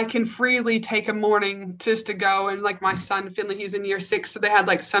know, I can freely take a morning just to go. And like my son, Finley, he's in year 6. So they had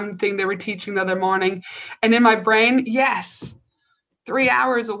like something they were teaching the other morning. And in my brain, yes, 3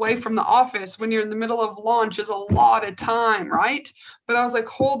 hours away from the office when you're in the middle of launch is a lot of time, right? But I was like,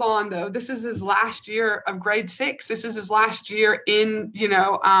 hold on though. This is his last year of grade 6. This is his last year in, you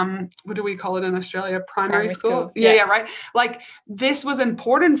know, what do we call it in Australia? Primary school. Yeah, right. Like this was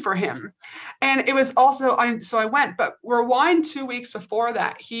important for him. And it was also, so I went, but rewind 2 weeks before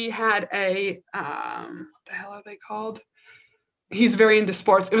that, he had a, what the hell are they called? He's very into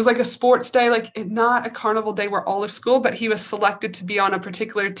sports. It was like a sports day, like not a carnival day where all of school, but he was selected to be on a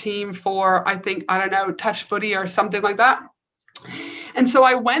particular team for, I think, I don't know, touch footy or something like that. And so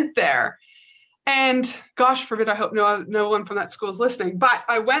I went there and gosh forbid, I hope no one from that school is listening, but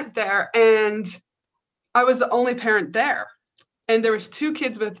I went there and I was the only parent there. And there was 2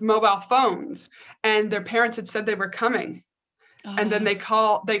 kids with mobile phones and their parents had said they were coming. Oh. And then they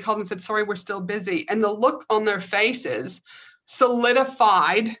called and said, sorry, we're still busy. And the look on their faces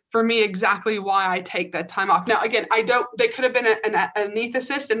solidified for me exactly why I take that time off. Now, again, they could have been an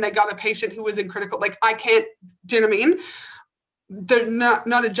anesthetist and they got a patient who was in critical, like I can't, do you know what I mean? They're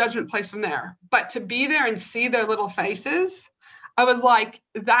not a judgment place from there, but to be there and see their little faces, I was like,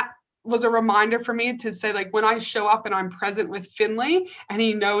 that was a reminder for me to say, like, when I show up and I'm present with Finley and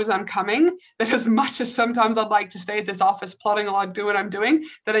he knows I'm coming, that as much as sometimes I'd like to stay at this office plodding along, do what I'm doing,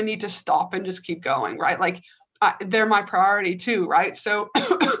 that I need to stop and just keep going, right? Like, they're my priority too, right? So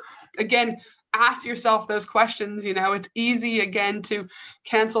again, ask yourself those questions. You know, it's easy again to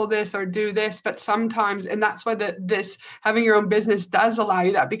cancel this or do this, but sometimes, and that's why this having your own business does allow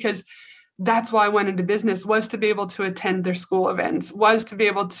you that, because that's why I went into business, was to be able to attend their school events, was to be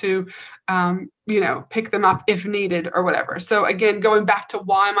able to, you know, pick them up if needed or whatever. So again, going back to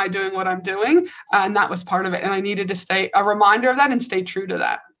why am I doing what I'm doing? And that was part of it. And I needed to stay a reminder of that and stay true to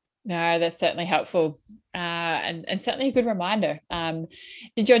that. No, that's certainly helpful. And certainly a good reminder.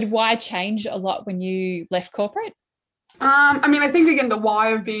 Did your why change a lot when you left corporate? I mean, I think again, the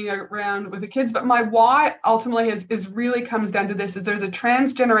why of being around with the kids, but my why ultimately is really comes down to this, is there's a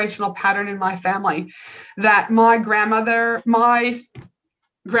transgenerational pattern in my family that my grandmother, my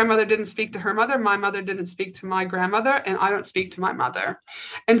grandmother didn't speak to her mother, my mother didn't speak to my grandmother, and I don't speak to my mother.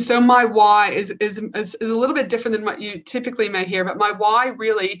 And so my why is a little bit different than what you typically may hear, but my why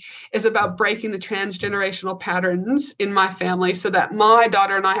really is about breaking the transgenerational patterns in my family so that my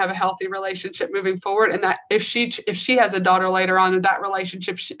daughter and I have a healthy relationship moving forward, and that if she has a daughter later on, that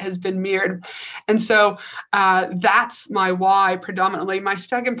relationship has been mirrored. And so that's my why predominantly. My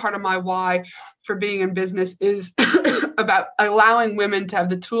second part of my why for being in business is about allowing women to have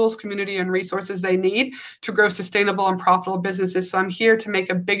the tools, community, and resources they need to grow sustainable and profitable businesses. So I'm here to make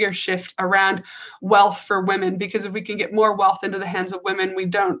a bigger shift around wealth for women, because if we can get more wealth into the hands of women, we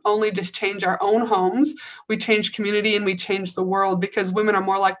don't only just change our own homes, we change community and we change the world, because women are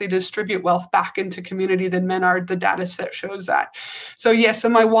more likely to distribute wealth back into community than men are. The data set shows that. So yes, so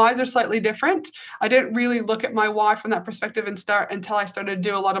my whys are slightly different. I didn't really look at my why from that perspective until I started to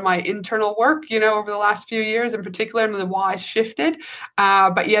do a lot of my internal work, over the last few years in particular, and the whys shifted.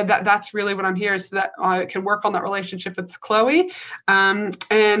 But yeah, that's really what I'm here, is so that I can work on that relationship with Chloe,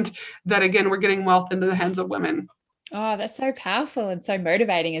 and that again, we're getting wealth into the hands of women. Oh, that's so powerful and so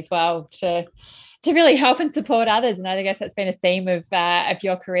motivating as well to really help and support others. And I guess that's been a theme of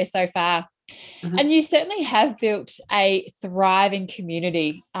your career so far. Mm-hmm. And you certainly have built a thriving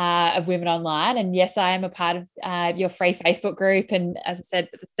community of women online. And yes, I am a part of your free Facebook group. And as I said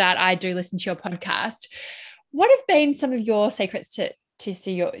at the start, I do listen to your podcast. What have been some of your secrets to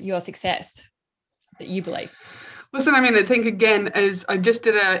see your success that you believe? Listen, I mean, I think again, as I just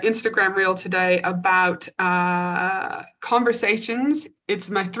did an Instagram reel today about conversations. It's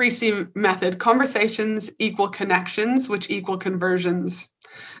my 3C method. Conversations equal connections, which equal conversions.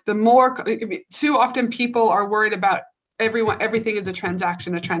 The more, too often people are worried about everything is a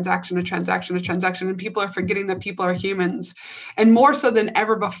transaction, and people are forgetting that people are humans. And more so than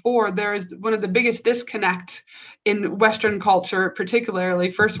ever before, there is one of the biggest disconnect in Western culture,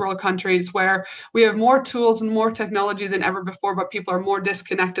 particularly first world countries, where we have more tools and more technology than ever before, but people are more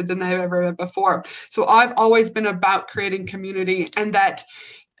disconnected than they've ever been before. So I've always been about creating community, and that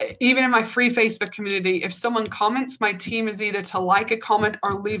even in my free Facebook community, if someone comments, my team is either to like a comment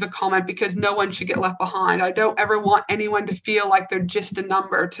or leave a comment, because no one should get left behind. I don't ever want anyone to feel like they're just a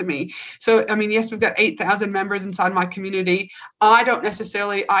number to me. So, I mean, yes, we've got 8,000 members inside my community. I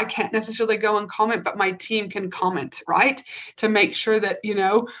can't necessarily go and comment, but my team can comment, right? To make sure that,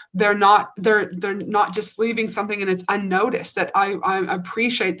 they're not just leaving something and it's unnoticed, that I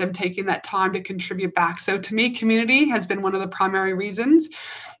appreciate them taking that time to contribute back. So to me, community has been one of the primary reasons.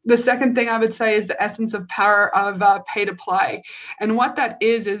 The second thing I would say is the essence of power of pay to play. And what that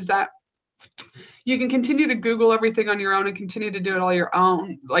is that you can continue to Google everything on your own and continue to do it all your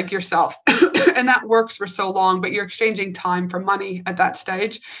own, like yourself. And that works for so long, but you're exchanging time for money at that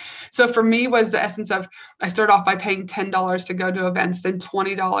stage. So for me was the essence of, I started off by paying $10 to go to events, then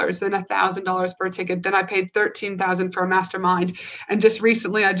 $20, then $1,000 for a ticket. Then I paid $13,000 for a mastermind. And just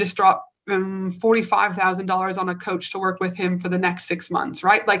recently I just dropped $45,000 on a coach to work with him for the next 6 months,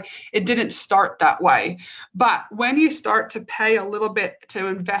 right? Like, it didn't start that way. But when you start to pay a little bit to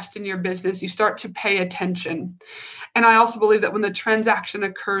invest in your business, you start to pay attention. And I also believe that when the transaction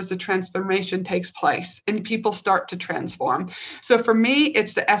occurs, the transformation takes place and people start to transform. So for me,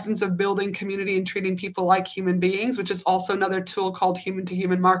 it's the essence of building community and treating people like human beings, which is also another tool called human to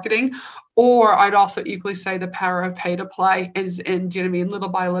human marketing. Or I'd also equally say the power of pay to play is, and do you know what I mean? Little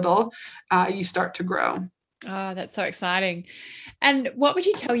by little, you start to grow. Oh, that's so exciting. And what would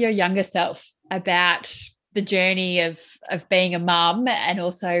you tell your younger self about the journey of being a mum and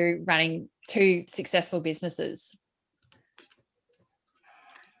also running 2 successful businesses?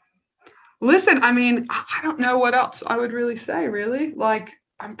 Listen, I mean, I don't know what else I would really say, really. Like,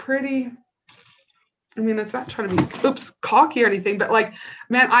 it's not trying to be, cocky or anything, but like,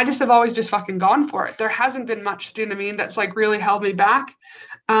 man, I just have always just fucking gone for it. There hasn't been much, do you know what I mean, that's like really held me back.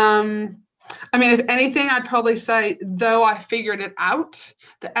 If anything, I'd probably say, though I figured it out,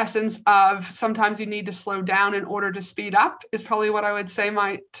 the essence of sometimes you need to slow down in order to speed up is probably what I would say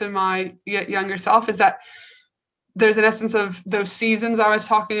to my younger self, is that there's an essence of those seasons I was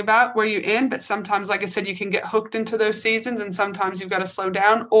talking about where you're in, but sometimes, like I said, you can get hooked into those seasons, and sometimes you've got to slow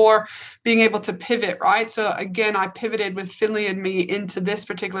down, or being able to pivot, right? So again, I pivoted with Finley and me into this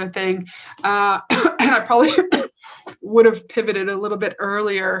particular thing. And I probably would have pivoted a little bit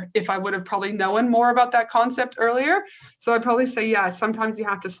earlier if I would have probably known more about that concept earlier. So I'd probably say, yeah, sometimes you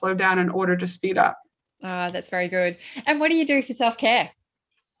have to slow down in order to speed up. That's very good. And what do you do for self-care?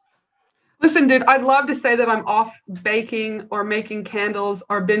 Listen, dude, I'd love to say that I'm off baking or making candles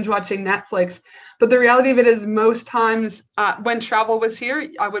or binge watching Netflix. But the reality of it is, most times when travel was here,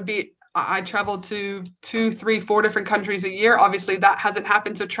 I would be I travel to 2, 3, 4 different countries a year. Obviously, that hasn't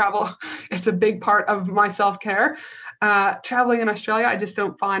happened. So travel is a big part of my self-care. Traveling in Australia, I just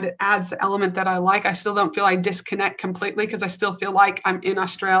don't find it adds the element that I like. I still don't feel I disconnect completely because I still feel like I'm in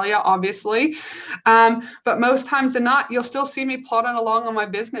Australia, obviously. But most times than not, you'll still see me plodding along on my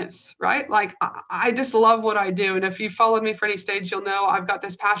business, right? Like I just love what I do. And if you followed me for any stage, you'll know I've got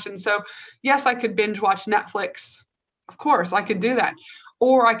this passion. So yes, I could binge watch Netflix. Of course, I could do that.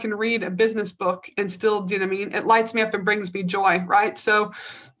 Or I can read a business book and still, do you know what I mean? It lights me up and brings me joy, right? So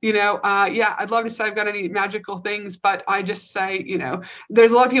yeah, I'd love to say I've got any magical things, but I just say,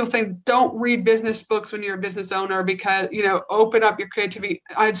 there's a lot of people saying don't read business books when you're a business owner because, open up your creativity.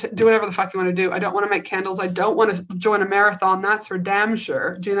 I just do whatever the fuck you want to do. I don't want to make candles. I don't want to join a marathon. That's for damn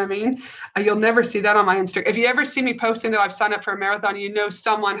sure. Do you know what I mean? You'll never see that on my Instagram. If you ever see me posting that I've signed up for a marathon,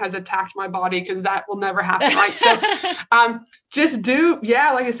 someone has attacked my body because that will never happen, right? So just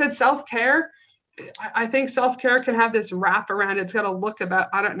like I said, self-care. I think self-care can have this wrap around it. It's got a look about,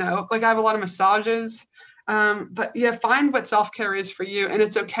 I don't know, like I have a lot of massages. But yeah, find what self-care is for you. And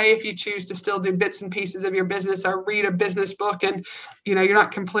it's okay if you choose to still do bits and pieces of your business or read a business book and, you're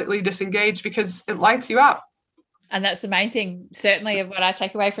not completely disengaged because it lights you up. And that's the main thing, certainly, of what I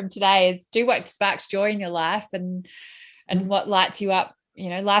take away from today is do what sparks joy in your life and what lights you up.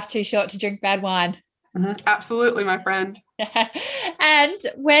 Life's too short to drink bad wine. Mm-hmm. Absolutely, my friend. And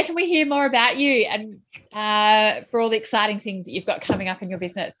where can we hear more about you and for all the exciting things that you've got coming up in your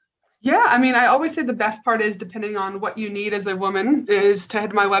business? Yeah, I mean, I always say the best part is, depending on what you need as a woman, is to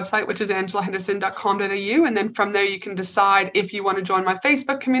head to my website, which is angelahenderson.com.au. And then from there, you can decide if you want to join my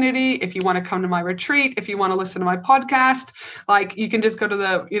Facebook community, if you want to come to my retreat, if you want to listen to my podcast. Like, you can just go to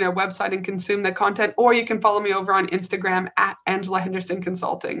the website and consume the content, or you can follow me over on Instagram at Angela Henderson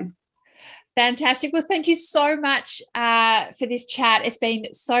Consulting. Fantastic. Well, thank you so much for this chat. It's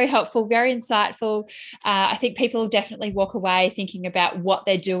been so helpful, very insightful. I think people will definitely walk away thinking about what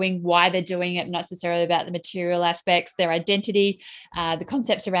they're doing, why they're doing it, not necessarily about the material aspects, their identity, the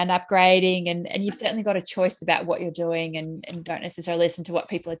concepts around upgrading. And you've certainly got a choice about what you're doing and don't necessarily listen to what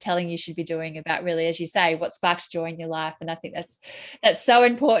people are telling you should be doing about, really, as you say, what sparks joy in your life. And I think that's so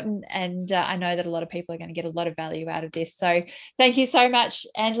important. And I know that a lot of people are going to get a lot of value out of this. So thank you so much,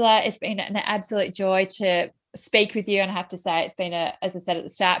 Angela. It's been an absolute joy to speak with you. And I have to say, it's been as I said at the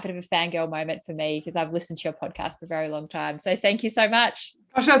start, a bit of a fangirl moment for me because I've listened to your podcast for a very long time. So thank you so much.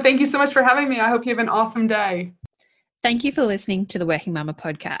 Gosh, no, thank you so much for having me. I hope you have an awesome day. Thank you for listening to the Working Mama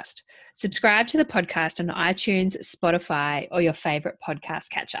podcast. Subscribe to the podcast on iTunes, Spotify, or your favorite podcast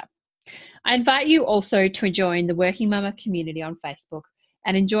catcher. I invite you also to join the Working Mama community on Facebook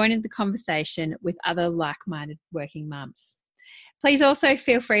and join in the conversation with other like-minded working mums. Please also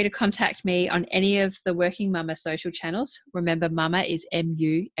feel free to contact me on any of the Working Mama social channels. Remember, Mama is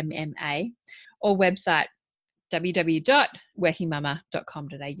MUMMA, or website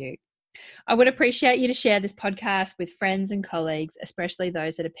www.workingmama.com.au. I would appreciate you to share this podcast with friends and colleagues, especially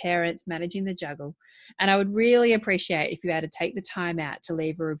those that are parents managing the juggle. And I would really appreciate if you had to take the time out to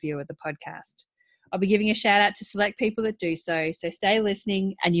leave a review of the podcast. I'll be giving a shout out to select people that do so stay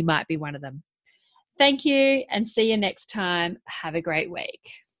listening and you might be one of them. Thank you and see you next time. Have a great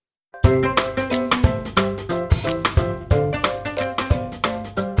week.